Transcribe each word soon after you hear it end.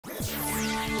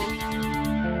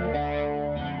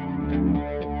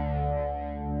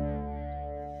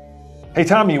Hey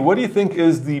Tommy, what do you think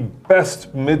is the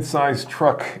best mid-size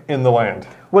truck in the land?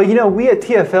 Well, you know, we at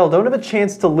TFL don't have a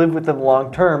chance to live with them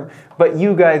long term, but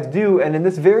you guys do, and in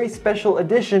this very special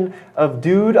edition of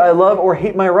Dude, I Love or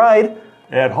Hate My Ride,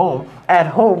 At home. At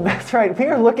home, that's right. We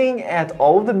are looking at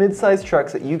all of the mid-size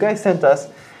trucks that you guys sent us,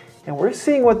 and we're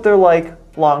seeing what they're like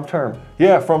long term.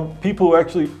 Yeah, from people who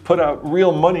actually put out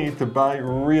real money to buy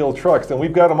real trucks. And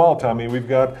we've got them all, Tommy. We've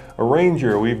got a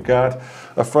Ranger, we've got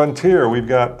a Frontier, we've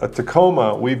got a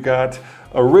Tacoma, we've got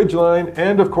a Ridgeline,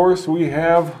 and of course we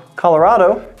have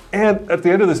Colorado. And at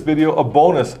the end of this video, a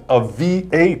bonus, a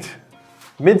V8.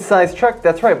 Mid-size truck,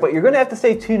 that's right, but you're gonna have to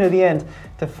stay tuned to the end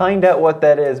to find out what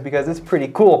that is because it's pretty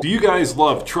cool. Do you guys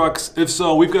love trucks? If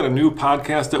so, we've got a new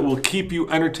podcast that will keep you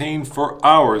entertained for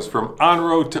hours, from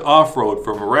on-road to off-road,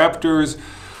 from Raptors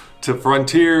to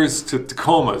Frontiers to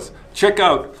Tacomas. Check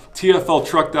out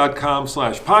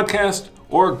tfltruck.com/podcast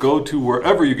or go to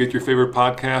wherever you get your favorite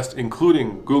podcast,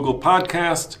 including Google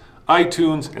Podcasts,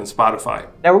 iTunes, and Spotify.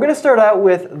 Now we're going to start out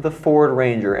with the Ford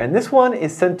Ranger, and this one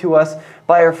is sent to us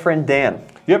by our friend Dan.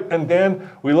 Yep, and Dan,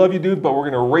 we love you, dude, but we're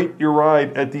going to rate your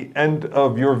ride at the end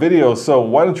of your video. So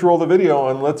why don't you roll the video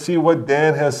and let's see what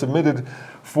Dan has submitted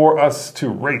for us to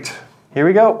rate. Here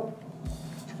we go.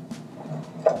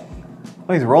 Oh,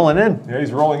 he's rolling in. Yeah,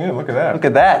 he's rolling in. Look at that. Look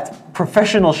at that.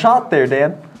 Professional shot there,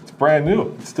 Dan. It's brand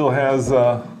new. It still has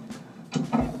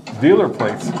dealer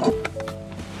plates.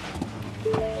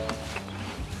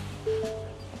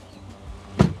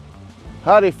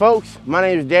 Howdy folks, my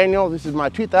name is Daniel. This is my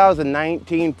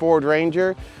 2019 Ford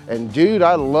Ranger, and dude,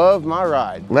 I love my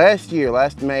ride. Last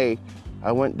May,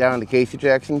 I went down to Casey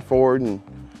Jackson Ford and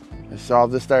I saw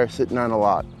this tire sitting on a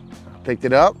lot. I picked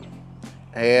it up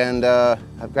and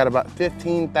I've got about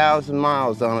 15,000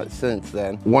 miles on it since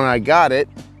then. When I got it,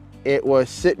 it was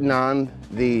sitting on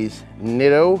these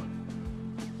Nitto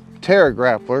Terra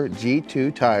Grappler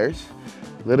G2 tires,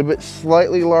 a little bit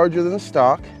slightly larger than the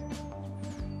stock.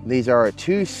 These are a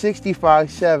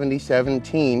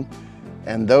 265/70/17,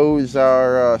 and those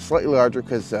are slightly larger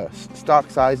because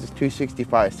stock size is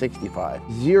 265/65.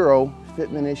 Zero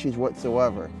fitment issues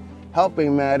whatsoever.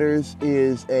 Helping matters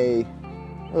is a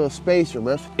little spacer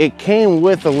lift. It came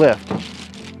with a lift,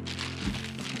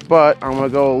 but I'm gonna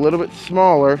go a little bit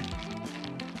smaller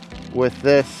with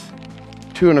this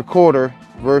 2 1/4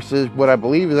 versus what I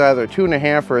believe is either a 2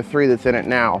 1/2 or a 3 that's in it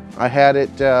now. I had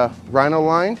it rhino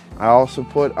lined. I also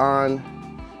put on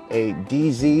a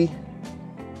DZ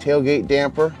tailgate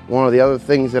damper. One of the other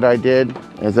things that I did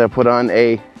is I put on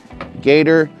a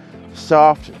Gator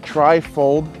soft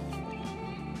tri-fold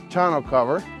tonneau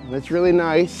cover. And it's really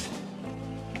nice,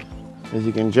 as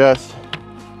you can just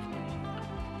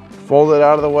fold it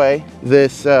out of the way.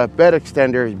 This bed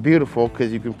extender is beautiful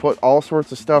because you can put all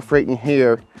sorts of stuff right in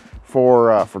here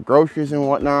for groceries and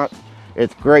whatnot.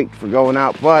 It's great for going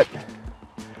out, but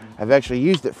I've actually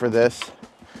used it for this.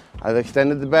 I've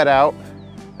extended the bed out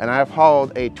and I've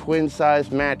hauled a twin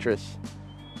size mattress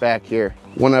back here.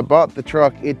 When I bought the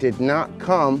truck, it did not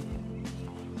come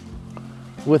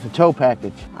with a tow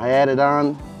package. I added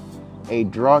on a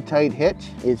draw tight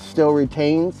hitch. It still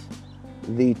retains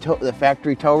the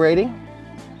factory tow rating.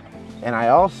 And I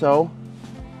also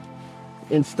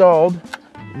installed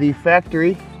the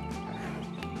factory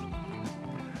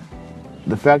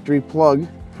plug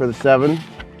for the 7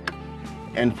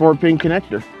 and 4-pin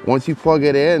connector. Once you plug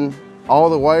it in, all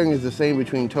the wiring is the same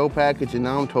between tow package and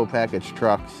non-tow package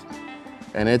trucks,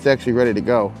 and it's actually ready to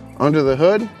go. Under the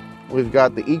hood, we've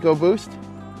got the EcoBoost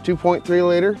 2.3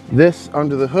 liter. This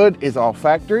under the hood is all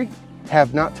factory.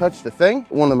 Have not touched the thing.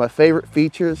 One of my favorite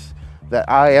features that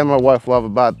I and my wife love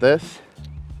about this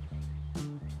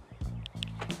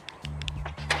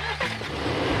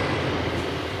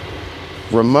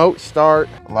remote start.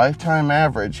 Lifetime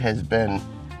average has been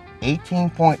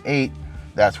 18.8.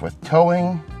 That's with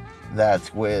towing,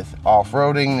 that's with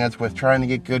off-roading, that's with trying to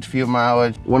get good fuel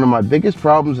mileage. One of my biggest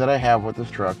problems that I have with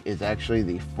this truck is actually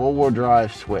the four-wheel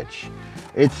drive switch.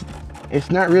 It's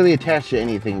not really attached to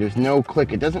anything. There's no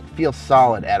click. It doesn't feel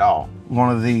solid at all. One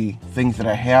of the things that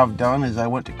I have done is I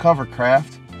went to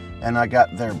Covercraft and I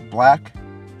got their black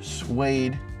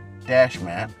suede dash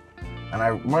mat. And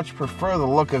I much prefer the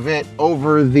look of it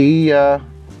over the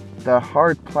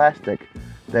hard plastic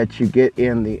that you get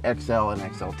in the XL and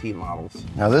XLT models.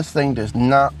 Now this thing does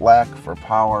not lack for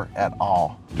power at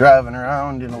all. Driving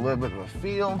around in a little bit of a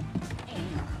field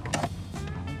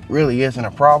really isn't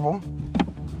a problem.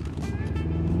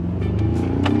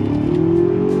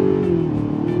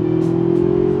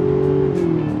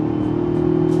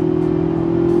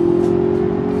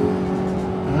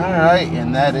 All right,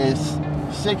 and that is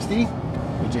 60.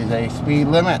 which is a speed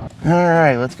limit. All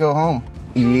right, let's go home.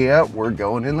 Yep, we're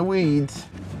going in the weeds.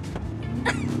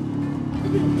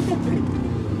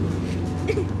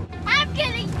 I'm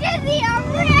getting dizzy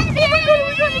already!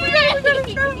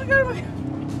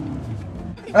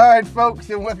 All right, folks,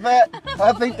 and with that,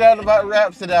 I think that about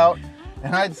wraps it out.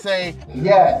 And I'd say,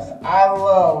 yes, I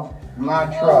love my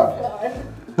truck.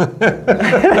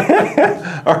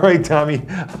 All right, Tommy,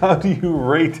 how do you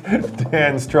rate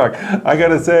Dan's truck? I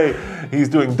gotta say, he's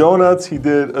doing donuts, he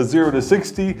did a 0 to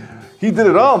 60. He did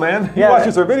it all, man. He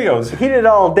watches our videos. He did it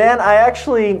all. Dan, I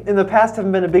actually, in the past,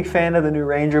 haven't been a big fan of the new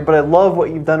Ranger, but I love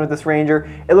what you've done with this Ranger.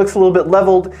 It looks a little bit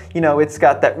leveled. You know, it's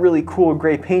got that really cool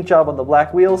gray paint job on the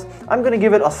black wheels. I'm going to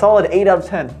give it a solid 8 out of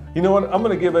 10. You know what? I'm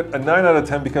going to give it a 9 out of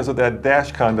 10 because of that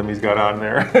dash condom he's got on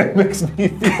there. It makes me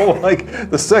feel like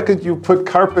the second you put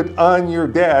carpet on your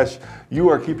dash, you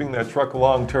are keeping that truck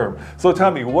long term. So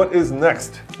Tommy, what is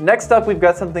next? Next up, we've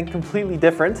got something completely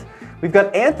different. We've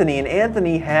got Anthony, and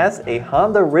Anthony has a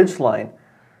Honda Ridgeline.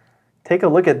 Take a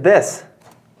look at this.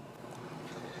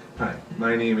 Hi,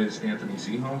 my name is Anthony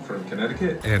Seaholm from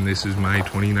Connecticut, and this is my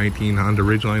 2019 Honda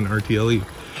Ridgeline RTLE.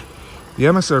 The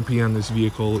MSRP on this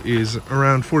vehicle is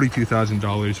around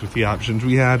 $42,000 with the options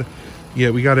we had.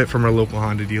 Yeah, we got it from our local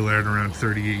Honda dealer at around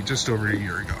 $38,000 just over a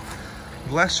year ago.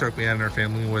 The last truck we had in our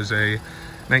family was a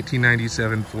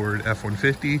 1997 Ford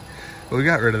F-150. But we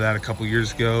got rid of that a couple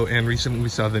years ago, and recently we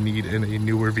saw the need in a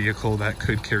newer vehicle that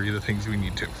could carry the things we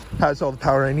need to. Has all the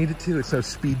power I needed to. It's no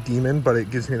speed demon, but it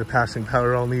gives me the passing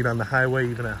power I'll need on the highway,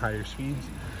 even at higher speeds.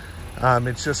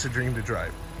 It's just a dream to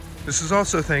drive. This is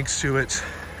also thanks to it's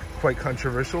quite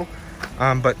controversial,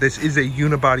 but this is a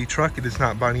unibody truck. It is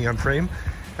not body on frame.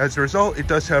 As a result, it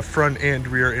does have front and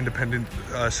rear independent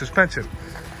suspension.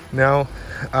 Now,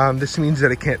 this means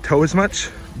that it can't tow as much,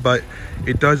 but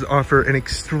it does offer an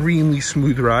extremely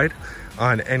smooth ride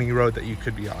on any road that you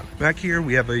could be on. Back here,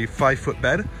 we have a 5-foot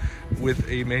bed with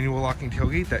a manual locking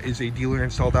tailgate that is a dealer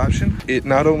installed option. It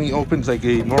not only opens like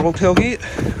a normal tailgate,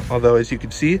 although as you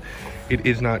can see, it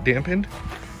is not dampened.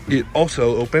 It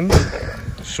also opens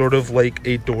sort of like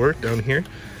a door down here.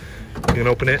 You can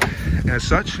open it as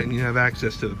such and you have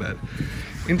access to the bed.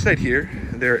 Inside here,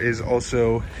 there is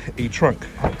also a trunk.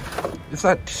 It's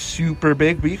not super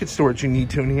big, but you can store what you need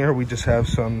to in here. We just have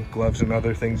some gloves and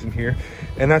other things in here.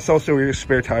 And that's also where your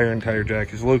spare tire and tire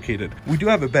jack is located. We do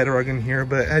have a bed rug in here,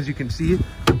 but as you can see,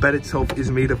 the bed itself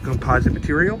is made of composite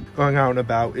material. Going out and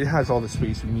about, it has all the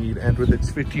space you need. And with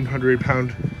its 1,500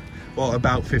 pound, well,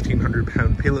 about 1,500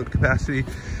 pound payload capacity,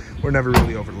 we're never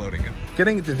really overloading it.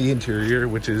 Getting into the interior,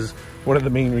 which is one of the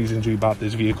main reasons we bought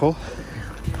this vehicle.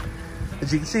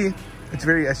 As you can see, it's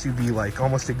very SUV-like,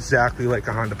 almost exactly like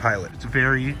a Honda Pilot. It's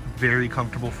very, very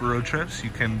comfortable for road trips. You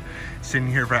can sit in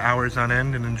here for hours on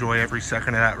end and enjoy every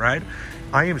second of that ride.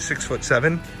 I am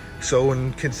 6'7", so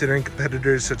when considering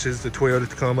competitors such as the Toyota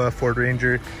Tacoma, Ford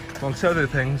Ranger, amongst other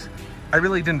things, I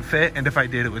really didn't fit, and if I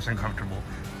did, it was uncomfortable.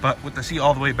 But with the seat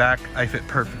all the way back, I fit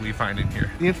perfectly fine in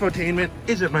here. The infotainment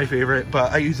isn't my favorite,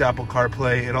 but I use Apple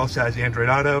CarPlay. It also has Android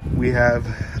Auto. We have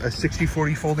a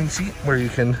 60/40 folding seat where you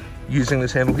can, using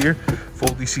this handle here,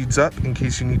 fold these seats up in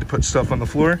case you need to put stuff on the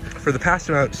floor. For the past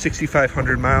about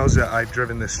 6,500 miles that I've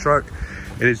driven this truck,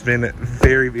 it has been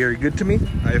very, very good to me.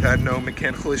 I've had no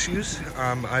mechanical issues.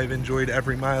 I've enjoyed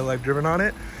every mile I've driven on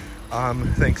it.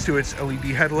 Thanks to its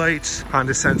LED headlights,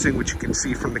 Honda sensing, which you can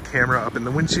see from the camera up in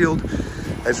the windshield,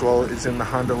 as well as in the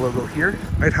Honda logo here.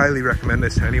 I'd highly recommend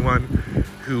this to anyone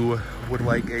who would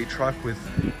like a truck with,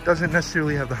 doesn't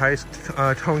necessarily have the highest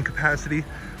towing capacity,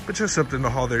 but just something to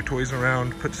haul their toys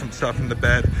around, put some stuff in the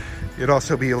bed. You'd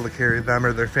also be able to carry them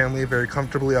or their family very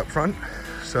comfortably up front.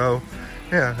 So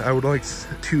yeah, I would like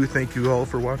to thank you all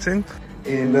for watching.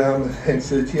 And thanks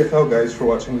to the TFL guys for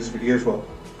watching this video as well.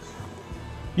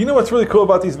 You know what's really cool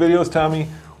about these videos, Tommy?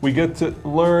 We get to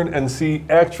learn and see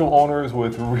actual owners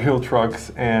with real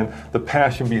trucks and the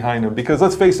passion behind them. Because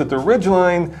let's face it, the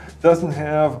Ridgeline doesn't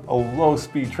have a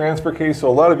low-speed transfer case, so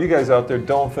a lot of you guys out there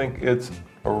don't think it's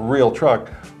a real truck,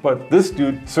 but this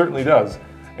dude certainly does.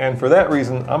 And for that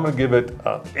reason, I'm gonna give it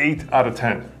an 8 out of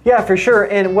 10. Yeah, for sure.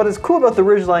 And what is cool about the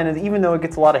Ridgeline is even though it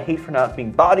gets a lot of hate for not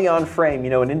being body on frame, you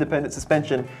know, an independent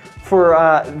suspension,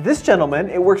 for this gentleman,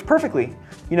 it works perfectly.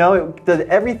 You know, it does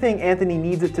everything Anthony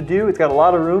needs it to do. It's got a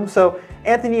lot of room. So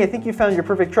Anthony, I think you found your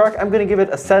perfect truck. I'm gonna give it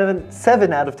a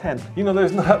 7 out of 10. You know,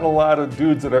 there's not a lot of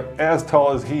dudes that are as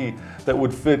tall as he that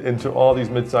would fit into all these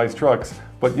mid-sized trucks.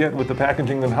 But yet with the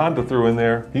packaging that Honda threw in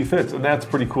there, he fits, and that's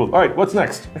pretty cool. All right, what's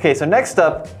next? Okay, so next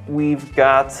up, we've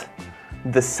got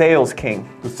the Sales King.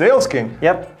 The Sales King?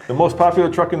 Yep. The most popular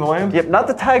truck in the land? Yep, not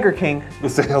the Tiger King. The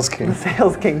Sales King. The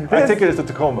Sales King. I think it is the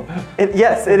Tacoma.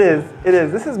 Yes, it is. It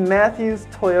is. This is Matthew's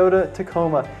Toyota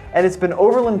Tacoma, and it's been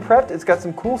overland prepped. It's got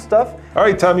some cool stuff. All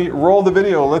right, Tommy, roll the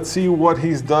video. Let's see what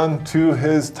he's done to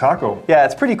his Taco. Yeah,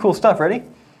 it's pretty cool stuff. Ready?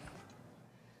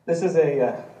 This is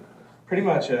a pretty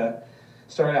much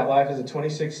started out life as a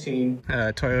 2016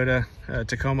 Toyota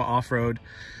Tacoma off-road.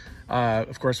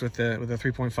 Of course, with the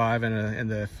 3.5 and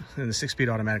the 6-speed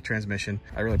automatic transmission.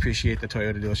 I really appreciate the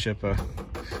Toyota dealership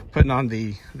putting on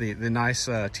the nice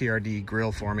TRD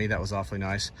grill for me. That was awfully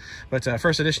nice. But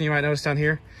first addition you might notice down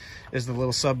here is the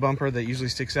little sub bumper that usually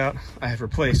sticks out. I have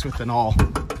replaced with an all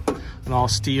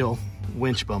steel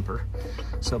winch bumper.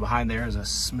 So behind there is a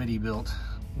Smitty built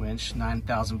winch,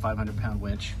 9,500 pound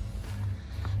winch.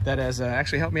 That has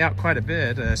actually helped me out quite a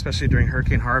bit, especially during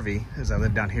Hurricane Harvey, as I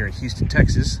live down here in Houston,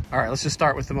 Texas. All right, let's just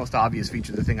start with the most obvious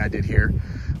feature. The thing I did here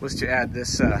was to add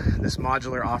this this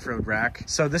modular off-road rack.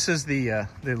 So this is the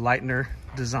Lightner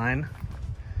design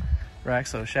rack,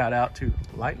 so shout out to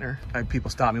Lightner.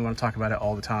 People stop me when I talk about it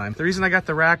all the time. The reason I got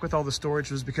the rack with all the storage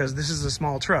was because this is a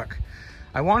small truck.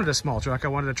 I wanted a small truck. I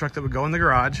wanted a truck that would go in the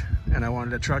garage, and I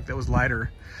wanted a truck that was lighter,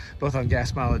 both on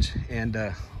gas mileage and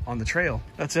on the trail.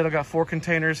 That's it. I got 4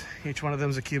 containers. Each one of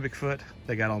them is a cubic foot.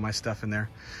 They got all my stuff in there.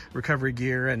 Recovery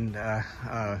gear and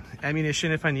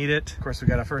ammunition if I need it. Of course, we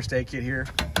got a first aid kit here.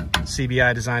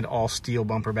 CBI designed all steel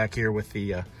bumper back here with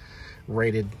the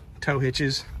rated tow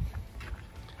hitches,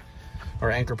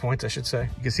 or anchor points, I should say.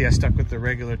 You can see I stuck with the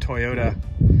regular Toyota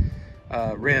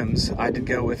rims. I did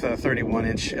go with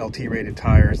 31-inch LT rated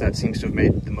tires. That seems to have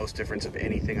made the most difference of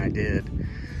anything I did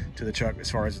to the truck as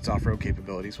far as its off-road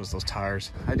capabilities, was those tires.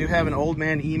 I do have an old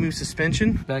man Emu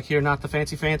suspension back here, not the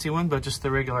fancy one, but just the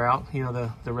regular out, you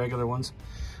know, the regular ones,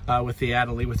 with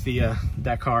the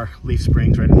Dakar leaf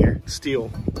springs right in here.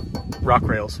 Steel rock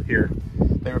rails here.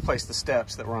 They replaced the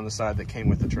steps that were on the side that came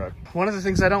with the truck. One of the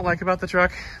things I don't like about the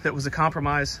truck that was a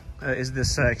compromise is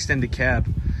this extended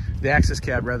cab, the access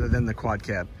cab rather than the quad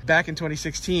cab. Back in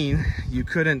 2016, you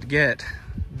couldn't get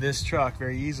this truck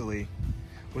very easily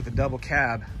with a double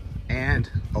cab and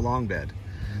a long bed.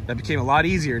 That became a lot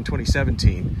easier in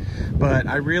 2017, but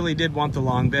I really did want the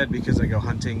long bed because I go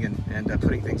hunting and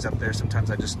putting things up there. Sometimes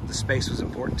the space was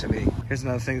important to me. Here's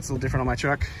another thing that's a little different on my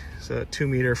truck. It's a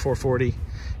 2-meter 440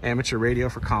 amateur radio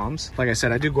for comms. Like I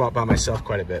said, I do go out by myself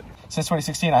quite a bit. Since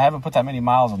 2016, I haven't put that many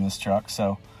miles on this truck,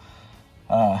 so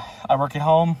I work at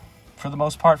home for the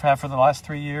most part, for the last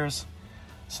 3 years.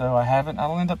 So I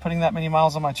don't end up putting that many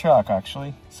miles on my truck,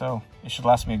 actually. So it should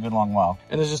last me a good long while.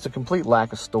 And there's just a complete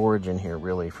lack of storage in here,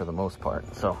 really, for the most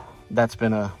part. So that's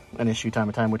been an issue time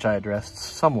to time, which I addressed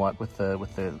somewhat with the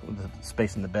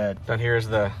space in the bed. Down here is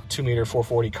the 2-meter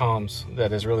 440 comms.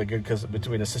 That is really good because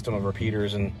between a system of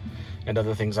repeaters and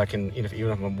other things, I can, even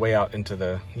if I'm way out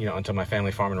into into my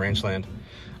family farm and ranch land,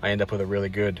 I end up with a really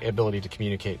good ability to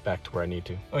communicate back to where I need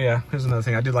to. Oh yeah, here's another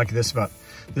thing I did like this about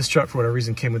this truck. For whatever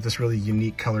reason, came with this really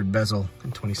unique colored bezel. In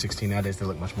 2016, nowadays they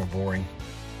look much more boring.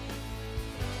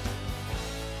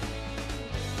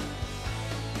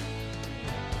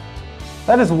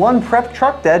 That is one prep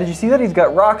truck, Dad. Did you see that? He's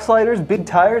got rock sliders, big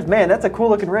tires. Man, that's a cool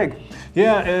looking rig.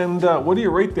 Yeah, and what do you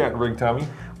rate that rig, Tommy?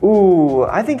 Ooh,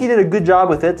 I think he did a good job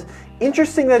with it.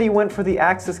 Interesting that he went for the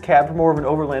access cab for more of an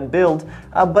overland build,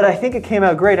 but I think it came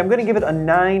out great. I'm going to give it a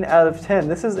 9 out of 10.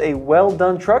 This is a well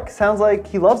done truck. Sounds like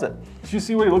he loves it. Did you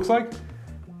see what he looks like?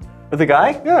 The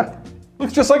guy? Yeah,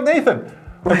 looks just like Nathan.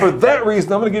 And for that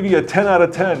reason, I'm going to give you a 10 out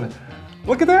of 10.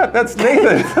 Look at that, that's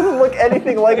Nathan. He doesn't look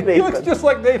anything like Nathan. He looks just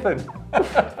like Nathan.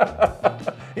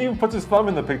 He even puts his thumb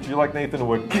in the picture like Nathan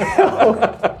would.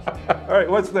 All right,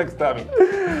 what's next, Tommy?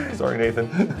 Sorry, Nathan.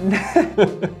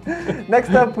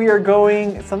 Next up, we are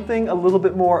going something a little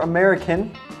bit more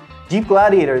American. Jeep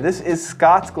Gladiator. This is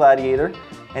Scott's Gladiator,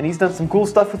 and he's done some cool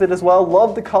stuff with it as well.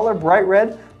 Love the color, bright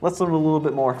red. Let's learn a little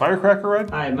bit more. Firecracker red?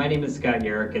 Hi, my name is Scott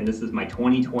Garrick, and this is my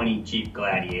 2020 Jeep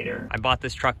Gladiator. I bought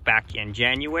this truck back in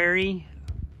January,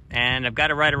 and I've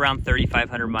got it right around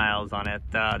 3,500 miles on it.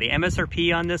 The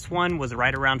MSRP on this one was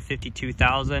right around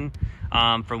 $52,000.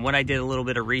 From when I did a little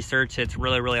bit of research, it's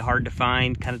really, really hard to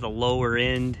find kind of the lower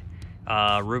end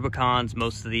Rubicons.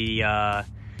 Most of the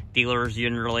dealers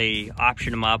generally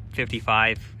option them up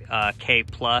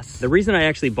 55K plus. The reason I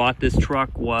actually bought this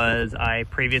truck was I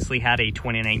previously had a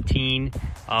 2019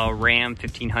 Ram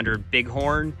 1500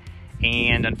 Bighorn,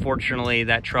 and unfortunately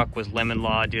that truck was lemon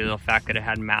law due to the fact that it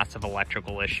had massive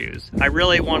electrical issues. I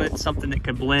really wanted something that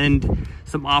could blend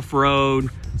some off-road,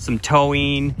 some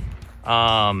towing,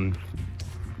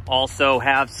 also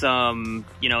have some,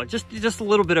 you know, just a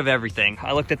little bit of everything.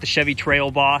 I looked at the Chevy Trail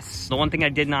Boss. The one thing I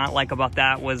did not like about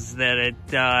that was that it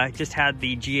just had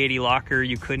the G80 locker.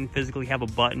 You couldn't physically have a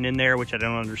button in there, which I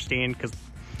don't understand because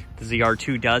the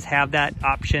ZR2 does have that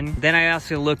option. Then I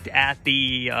also looked at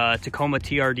the Tacoma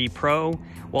TRD Pro.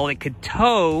 While it could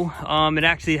tow, it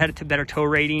actually had a better tow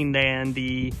rating than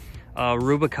the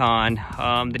Rubicon.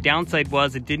 The downside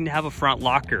was it didn't have a front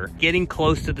locker. Getting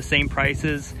close to the same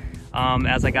prices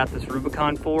as I got this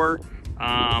Rubicon for,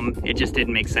 it just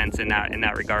didn't make sense in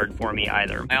that regard for me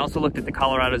either. I also looked at the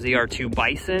Colorado ZR2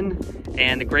 Bison,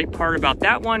 and the great part about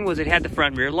that one was it had the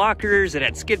front and rear lockers, it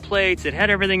had skid plates, it had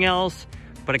everything else,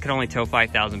 but it could only tow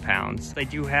 5,000 pounds. I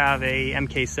do have a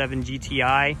MK7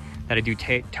 GTI that I do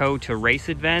tow to race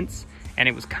events, and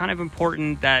it was kind of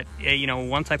important that, you know,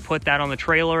 once I put that on the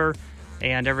trailer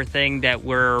and everything, that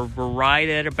we're right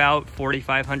at about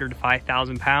 4,500 to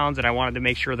 5,000 pounds, and I wanted to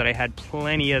make sure that I had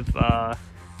plenty of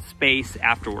space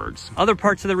afterwards. Other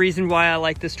parts of the reason why I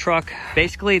like this truck,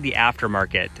 basically the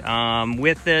aftermarket.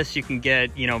 With this, you can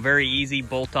get, you know, very easy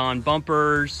bolt-on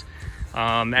bumpers.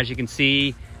 As you can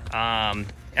see,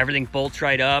 everything bolts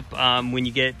right up. When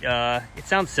you get, it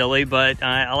sounds silly, but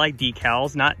I like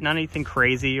decals, not anything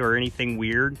crazy or anything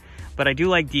weird, but I do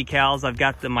like decals. I've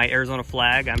got my Arizona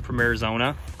flag. I'm from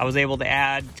Arizona. I was able to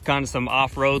add kind of some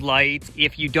off-road lights.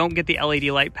 If you don't get the LED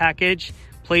light package,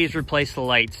 please replace the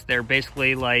lights. They're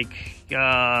basically like,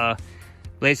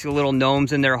 basically little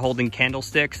gnomes in there holding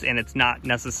candlesticks, and it's not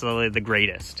necessarily the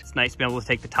greatest. It's nice to be able to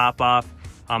take the top off.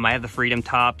 I have the Freedom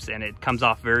tops, and it comes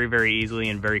off very, very easily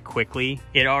and very quickly.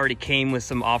 It already came with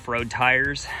some off-road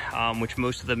tires, which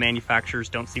most of the manufacturers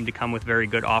don't seem to come with very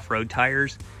good off-road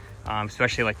tires,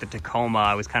 especially like the Tacoma.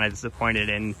 I was kind of disappointed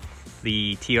in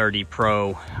the TRD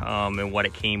Pro and what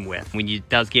it came with. When it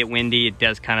does get windy, it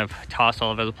does kind of toss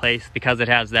all over the place because it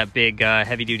has that big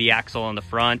heavy-duty axle on the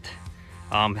front.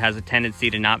 Has a tendency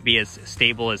to not be as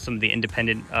stable as some of the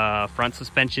independent front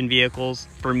suspension vehicles.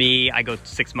 For me, I go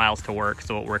 6 miles to work,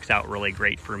 so it works out really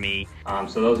great for me.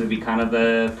 So those would be kind of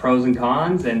the pros and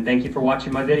cons, and thank you for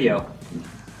watching my video.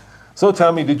 So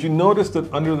Tommy, did you notice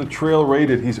that under the Trail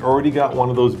Rated, he's already got one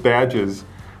of those badges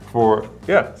for,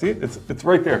 yeah, see, it's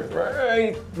right there,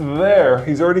 right there.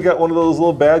 He's already got one of those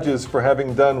little badges for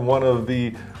having done one of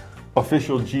the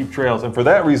official Jeep trails. And for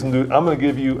that reason, dude, I'm gonna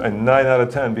give you a 9 out of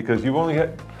 10 because you've only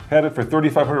had it for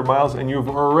 3,500 miles and you've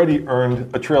already earned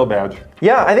a trail badge.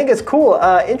 Yeah, I think it's cool.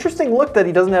 Interesting look that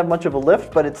he doesn't have much of a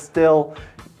lift, but it's still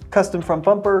custom front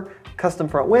bumper, custom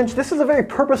front winch. This is a very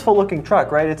purposeful looking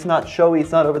truck, right? It's not showy,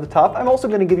 it's not over the top. I'm also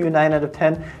gonna give you a 9 out of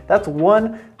 10. That's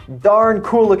one darn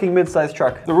cool looking mid-sized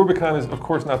truck. The Rubicon is of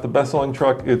course not the best selling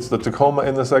truck. It's the Tacoma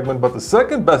in the segment, but the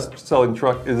second best selling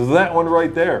truck is that one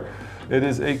right there. It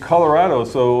is a Colorado,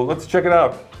 so let's check it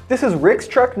out. This is Rick's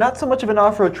truck, not so much of an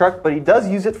off-road truck, but he does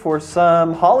use it for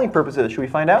some hauling purposes. Should we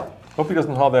find out? Hope he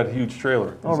doesn't haul that huge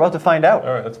trailer. Oh, we're about to find out.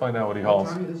 All right, let's find out what he hauls.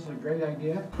 Tommy, this is a great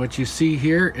idea. What you see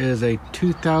here is a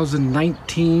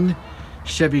 2019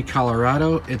 Chevy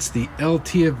Colorado. It's the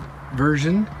LT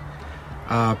version.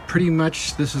 Pretty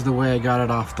much this is the way I got it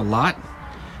off the lot.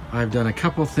 I've done a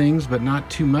couple things, but not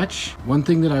too much. One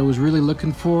thing that I was really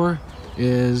looking for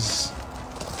is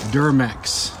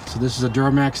Duramax. So this is a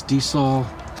Duramax diesel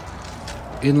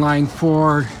inline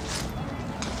 4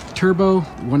 turbo.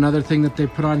 One other thing that they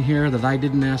put on here that I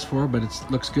didn't ask for, but it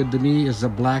looks good to me, is a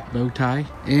black bow tie.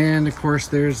 And of course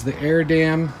there's the air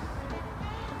dam,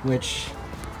 which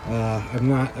I'm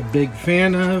not a big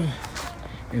fan of.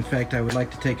 In fact, I would like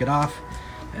to take it off,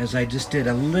 as I just did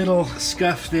a little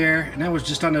scuff there, and that was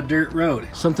just on a dirt road.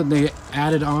 Something they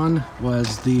added on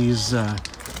was these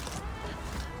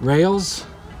rails,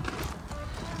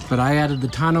 but I added the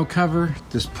tonneau cover.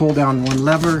 Just pull down one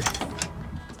lever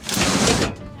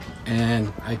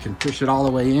and I can push it all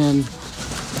the way in.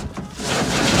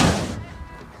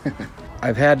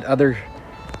 I've had other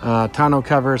tonneau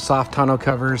covers, soft tonneau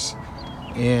covers,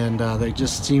 and they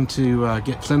just seem to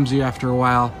get flimsy after a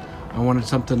while. I wanted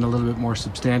something a little bit more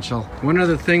substantial. One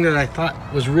other thing that I thought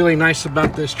was really nice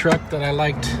about this truck that I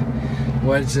liked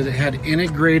was that it had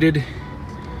integrated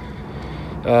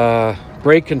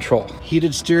brake control,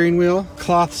 heated steering wheel,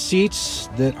 cloth seats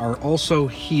that are also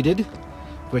heated,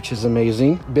 which is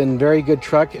amazing. Been very good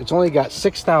truck. It's only got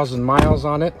 6,000 miles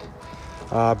on it.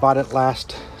 Bought it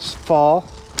last fall.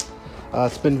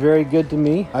 It's been very good to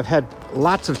me. I've had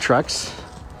lots of trucks.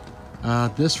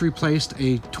 This replaced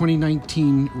a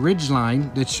 2019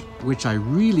 Ridgeline, which I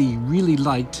really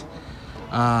liked.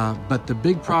 But the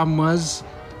big problem was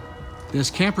this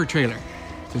camper trailer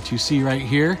that you see right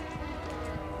here.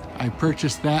 I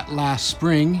purchased that last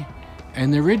spring,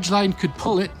 And the Ridgeline could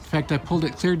pull it. In fact, I pulled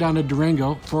it clear down to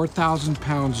Durango, 4,000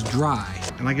 pounds dry.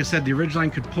 And like I said, the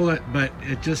Ridgeline could pull it, but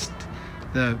it just,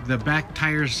 the back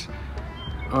tires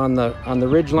on the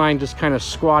Ridgeline just kind of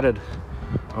squatted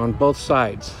on both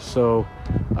sides. So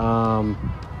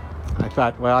I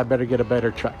thought, well, I better get a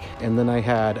better truck. And then I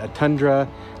had a Tundra,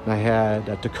 and I had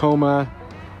a Tacoma,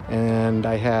 and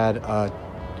I had a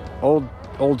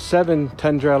old 7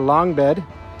 Tundra long bed.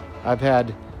 I've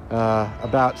had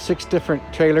about 6 different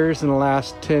trailers in the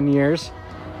last 10 years.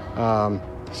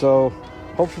 So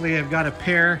hopefully I've got a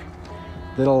pair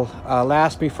that'll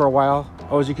last me for a while.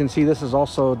 Oh, as you can see, this is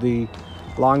also the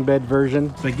long bed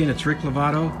version. So again, it's Rick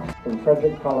Lovato from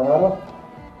Frederick, Colorado.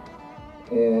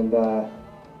 And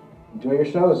enjoy your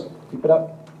snows. Keep it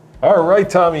up. All right,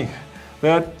 Tommy.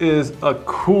 That is a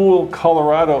cool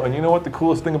Colorado, and you know what the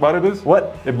coolest thing about it is?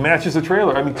 What? It matches the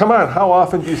trailer. I mean, come on, how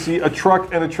often do you see a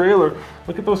truck and a trailer?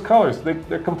 Look at those colors.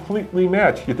 They're completely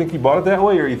matched. You think he bought it that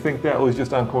way, or you think that was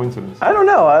just on coincidence? I don't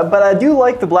know, but I do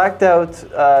like the blacked out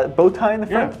bow tie in the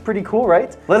front. Yeah. Pretty cool,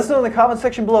 right? Let us know in the comment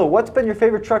section below what's been your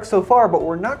favorite truck so far, but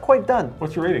we're not quite done.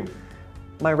 What's your rating?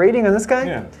 My rating on this guy?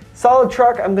 Yeah. Solid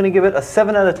truck, I'm gonna give it a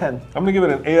 7 out of 10. I'm gonna give it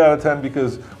an 8 out of 10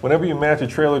 because whenever you match a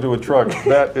trailer to a truck,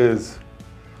 that is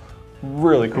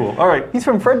really cool. All right. He's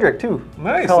from Frederick too.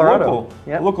 Nice, Colorado. local.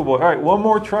 Yep. Local boy. All right, one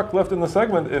more truck left in the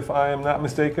segment if I am not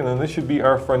mistaken, and this should be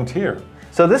our Frontier.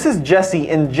 So this is Jesse,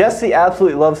 and Jesse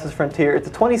absolutely loves his Frontier. It's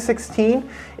a 2016.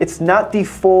 It's not the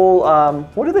full,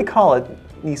 what do they call it,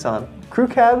 Nissan? Crew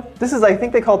cab? This is, I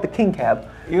think they call it the King cab.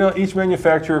 You know, each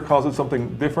manufacturer calls it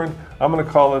something different. I'm gonna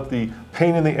call it the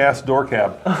pain in the ass door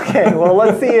cab. Okay, well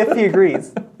let's see if he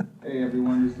agrees. Hey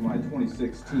everyone, this is my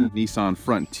 2016 Nissan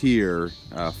Frontier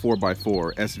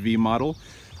 4x4 SV model.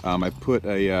 I put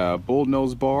a bull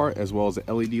nose bar as well as an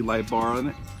LED light bar on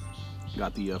it.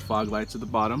 Got the fog lights at the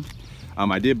bottom.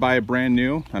 I did buy it brand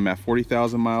new. I'm at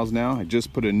 40,000 miles now. I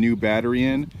just put a new battery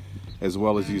in, as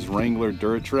well as these Wrangler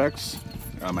Duratreks.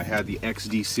 I had the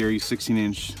XD series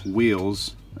 16-inch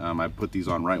wheels. I put these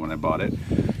on right when I bought it,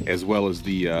 as well as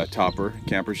the topper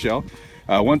camper shell.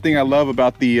 One thing I love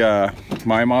about the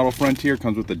my model Frontier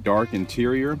comes with the dark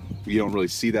interior. You don't really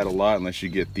see that a lot unless you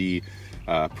get the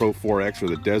Pro 4X or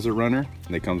the Desert Runner,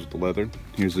 and it comes with the leather.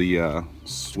 Here's the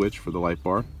switch for the light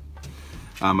bar.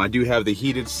 I do have the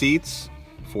heated seats,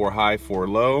 4 high, 4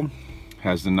 low.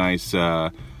 Has the nice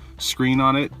screen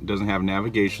on it. Doesn't have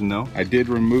navigation though. I did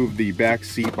remove the back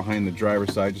seat behind the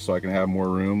driver's side just so I can have more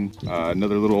room.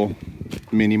 Another little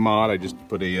mini mod, I just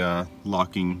put a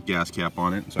locking gas cap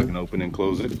on it so I can open and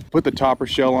close it. Put the topper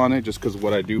shell on it just because of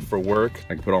what I do for work.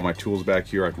 I can put all my tools back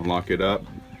here, I can lock it up.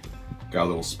 Got a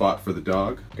little spot for the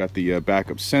dog. Got the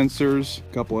backup sensors.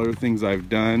 A couple other things I've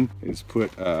done is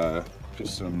put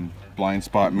just some blind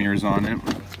spot mirrors on it.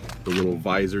 The little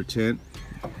visor tint.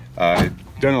 I've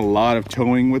done a lot of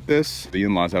towing with this. The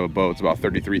in-laws have a boat, it's about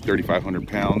 3,500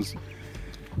 pounds.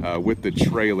 With the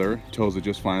trailer, tows it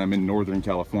just fine. I'm in Northern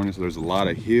California, so there's a lot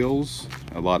of hills,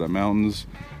 a lot of mountains.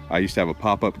 I used to have a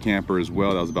pop-up camper as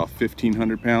well, that was about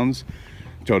 1,500 pounds.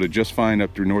 Towed it just fine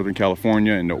up through Northern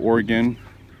California into Oregon.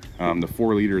 The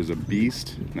 4-liter is a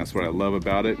beast, and that's what I love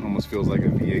about it. Almost feels like a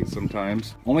V8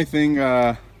 sometimes. Only thing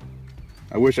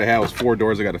I wish I had was 4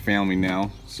 doors. I got a family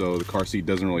now, so the car seat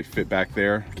doesn't really fit back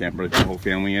there. Can't put the whole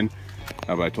family in.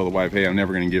 But I told the wife, hey, I'm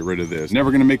never gonna get rid of this.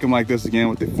 Never gonna make them like this again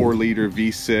with the 4-liter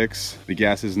V6. The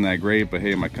gas isn't that great, but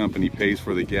hey, my company pays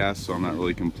for the gas, so I'm not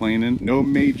really complaining. No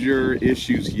major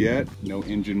issues yet. No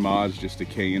engine mods, just a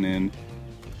K&N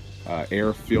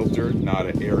air filter, not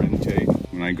an air intake.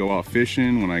 When I go out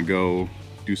fishing, when I go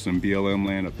do some BLM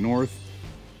land up north,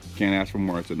 can't ask for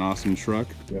more. It's an awesome truck.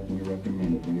 Definitely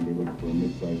recommend it when you're looking for a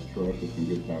mid-sized truck with some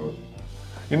good power.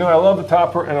 You know, I love the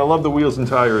topper and I love the wheels and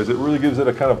tires. It really gives it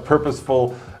a kind of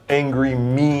purposeful, angry,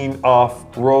 mean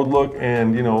off-road look,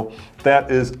 and you know,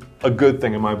 that is a good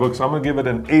thing in my book. So I'm gonna give it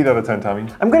an 8 out of 10,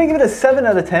 Tommy. I'm gonna give it a 7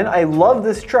 out of 10. I love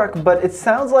this truck, but it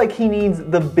sounds like he needs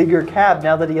the bigger cab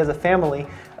now that he has a family.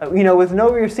 You know, with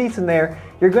no rear seats in there,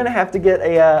 you're gonna have to get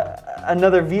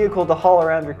another vehicle to haul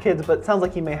around your kids, but it sounds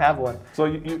like he may have one. So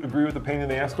you agree with the pain in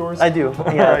the ass doors? I do,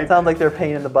 yeah, Right. It sounds like they're a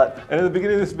pain in the butt. And in the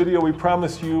beginning of this video, we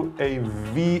promised you a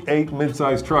V8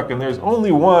 midsize truck, and there's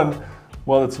only one,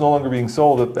 well, it's no longer being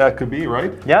sold, that could be,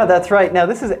 right? Yeah, that's right. Now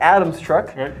this is Adam's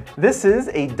truck. Right. This is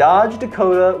a Dodge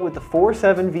Dakota with the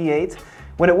 4.7 V8.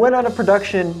 When it went out of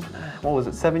production, what was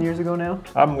it, 7 years ago now?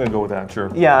 I'm gonna go with that,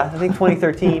 sure. Yeah, I think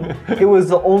 2013. It was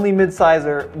the only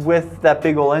midsizer with that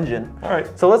big old engine. All right.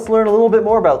 So let's learn a little bit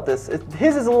more about this.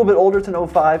 His is a little bit older, it's an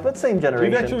 05, but same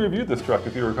generation. We actually reviewed this truck,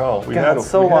 if you recall. We God, had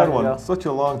so we had long one ago. such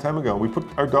a long time ago. We put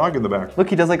our dog in the back.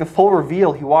 Look, he does like a full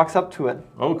reveal. He walks up to it.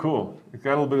 Oh, cool. It's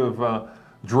got a little bit of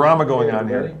drama going on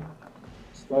here.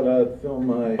 Just thought I'd film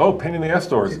my Pain in the ass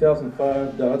stores.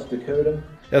 2005 Dodge Dakota.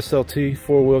 SLT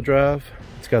four-wheel drive.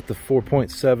 It's got the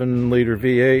 4.7 liter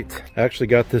V8. I actually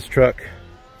got this truck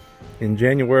in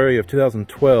January of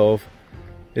 2012.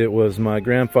 It was my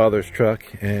grandfather's truck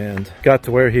and got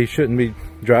to where he shouldn't be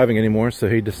driving anymore, so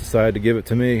he just decided to give it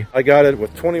to me. I got it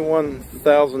with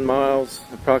 21,000 miles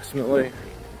approximately.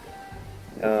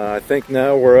 I think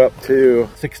now we're up to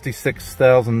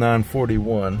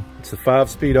 66,941. It's a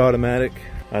 5-speed automatic.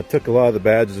 I took a lot of the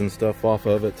badges and stuff off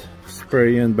of it.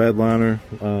 Spray in bed liner,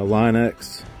 Line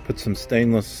X. Put some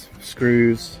stainless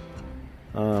screws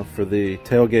for the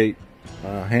tailgate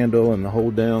handle and the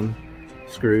hold down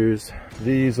screws.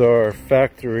 These are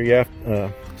factory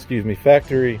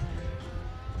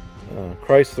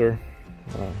Chrysler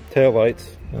tail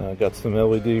lights. Got some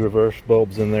LED reverse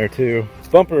bulbs in there too. This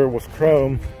bumper was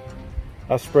chrome.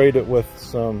 I sprayed it with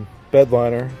some bed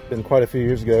liner. Been quite a few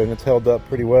years ago and it's held up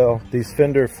pretty well. These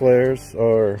fender flares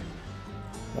are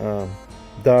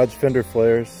Dodge fender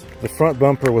flares. The front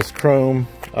bumper was chrome.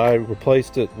 I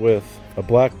replaced it with a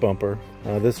black bumper.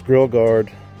 This grill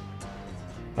guard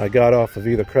I got off of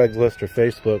either Craigslist or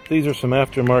Facebook. These are some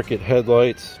aftermarket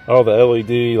headlights. All the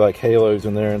LED like halos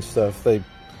in there and stuff. They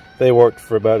worked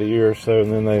for about a year or so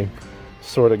and then they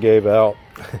sort of gave out.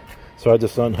 So I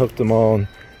just unhooked them on.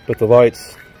 But the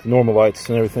lights, normal lights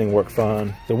and everything work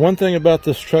fine. The one thing about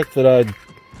this truck that I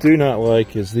do not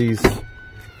like is these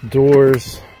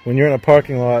doors. When you're in a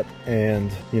parking lot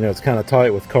and you know it's kind of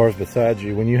tight with cars beside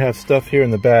you, when you have stuff here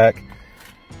in the back,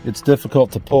 it's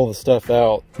difficult to pull the stuff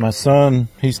out. My son,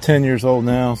 he's 10 years old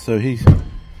now, so he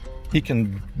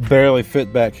can barely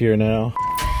fit back here now.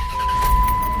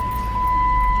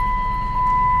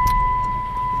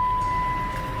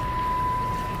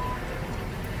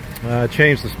 I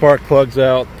changed the spark plugs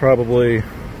out probably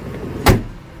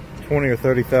 20 or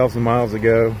 30,000 miles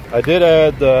ago. I did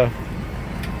add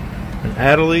an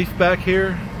add-a leaf back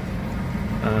here.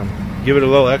 Give it a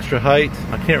little extra height.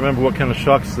 I can't remember what kind of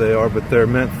shocks they are, but they're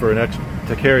meant for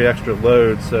to carry extra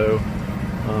load. So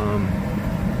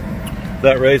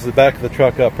that raised the back of the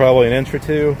truck up probably an inch or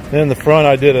two. Then in the front,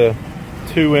 I did a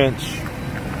 2-inch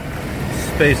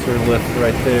spacer lift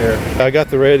right there. I got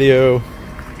the radio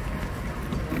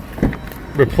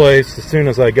replaced as soon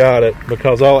as I got it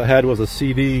because all it had was a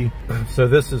CD. So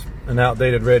this is an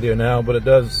outdated radio now, but it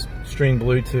does stream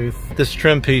Bluetooth. This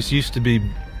trim piece used to be,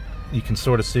 you can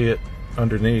sort of see it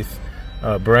underneath,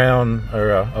 brown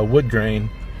or a wood grain.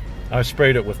 I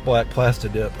sprayed it with black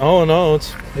Plastidip. All in all,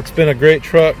 it's been a great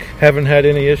truck. Haven't had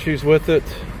any issues with it.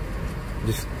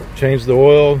 Just changed the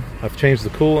oil. I've changed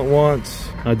the coolant once.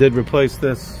 I did replace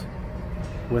this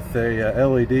with a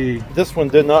LED. This one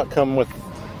did not come with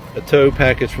a tow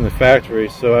package from the factory,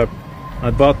 so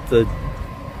I bought the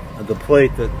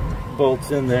plate that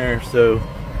bolts in there, so,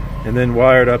 and then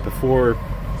wired up a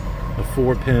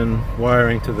 4-pin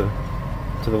wiring to the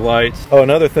lights. Oh,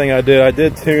 another thing I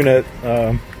did tune it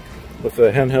with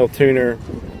a handheld tuner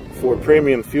for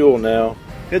premium fuel now.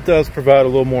 It does provide a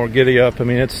little more giddy up. I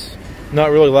mean, it's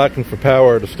not really lacking for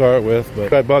power to start with,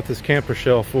 but I bought this camper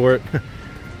shell for it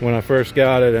when I first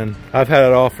got it, and I've had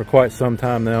it off for quite some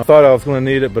time now. I thought I was going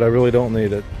to need it, but I really don't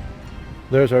need it.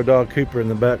 There's our dog Cooper in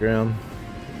the background.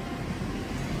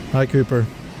 Hi, Cooper.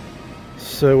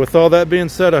 So with all that being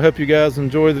said, I hope you guys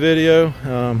enjoy the video.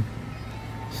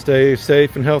 Stay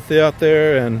safe and healthy out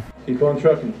there, and keep on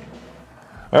trucking.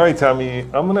 All right, Tommy,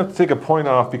 I'm gonna have to take a point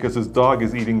off because his dog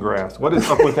is eating grass. What is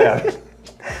up with that?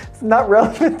 It's not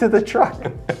relevant to the truck.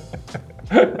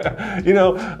 You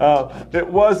know, it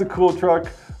was a cool truck.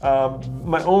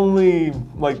 My only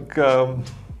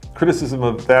criticism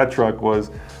of that truck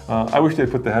was I wish they'd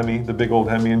put the Hemi, the big old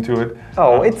Hemi, into it.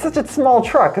 Oh, it's such a small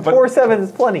truck. A 4.7 is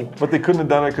plenty. But they couldn't have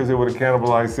done it because it would have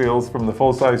cannibalized sales from the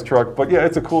full-size truck. But yeah,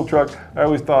 it's a cool truck. I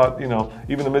always thought, you know,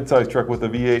 even the mid-size truck with the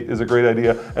V8 is a great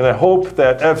idea. And I hope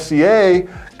that FCA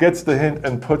gets the hint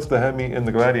and puts the Hemi in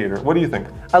the Gladiator. What do you think?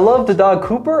 I love the dog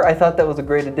Cooper. I thought that was a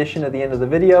great addition at the end of the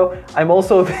video. I'm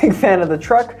also a big fan of the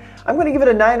truck. I'm going to give it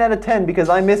a 9 out of 10 because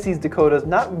I miss these Dakotas.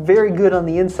 Not very good on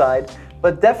the inside,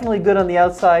 but definitely good on the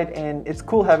outside, and it's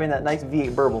cool having that nice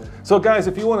V8 burble. So guys,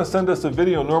 if you want to send us a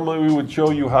video, normally we would show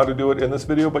you how to do it in this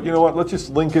video, but you know what, let's just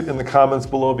link it in the comments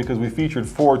below because we featured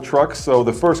 4 trucks. So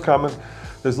the first comment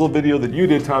There's a little video that you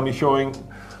did, Tommy, showing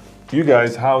you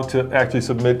guys how to actually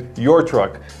submit your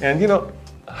truck. And you know,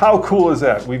 how cool is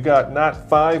that? We've got not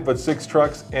 5, but 6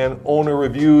 trucks and owner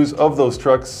reviews of those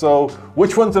trucks. So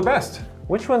which one's the best?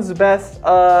 Which one's the best?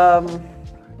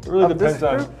 It really depends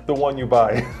on the one you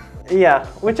buy. Yeah,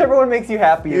 whichever one makes you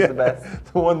happy is the best.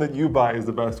 The one that you buy is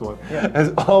the best one. Yeah.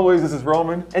 As always, this is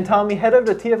Roman. And Tommy, head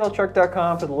over to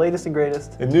tfltruck.com for the latest and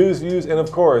greatest. And news, views, and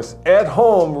of course, at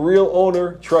home, real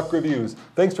owner truck reviews.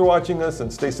 Thanks for watching us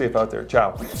and stay safe out there.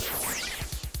 Ciao.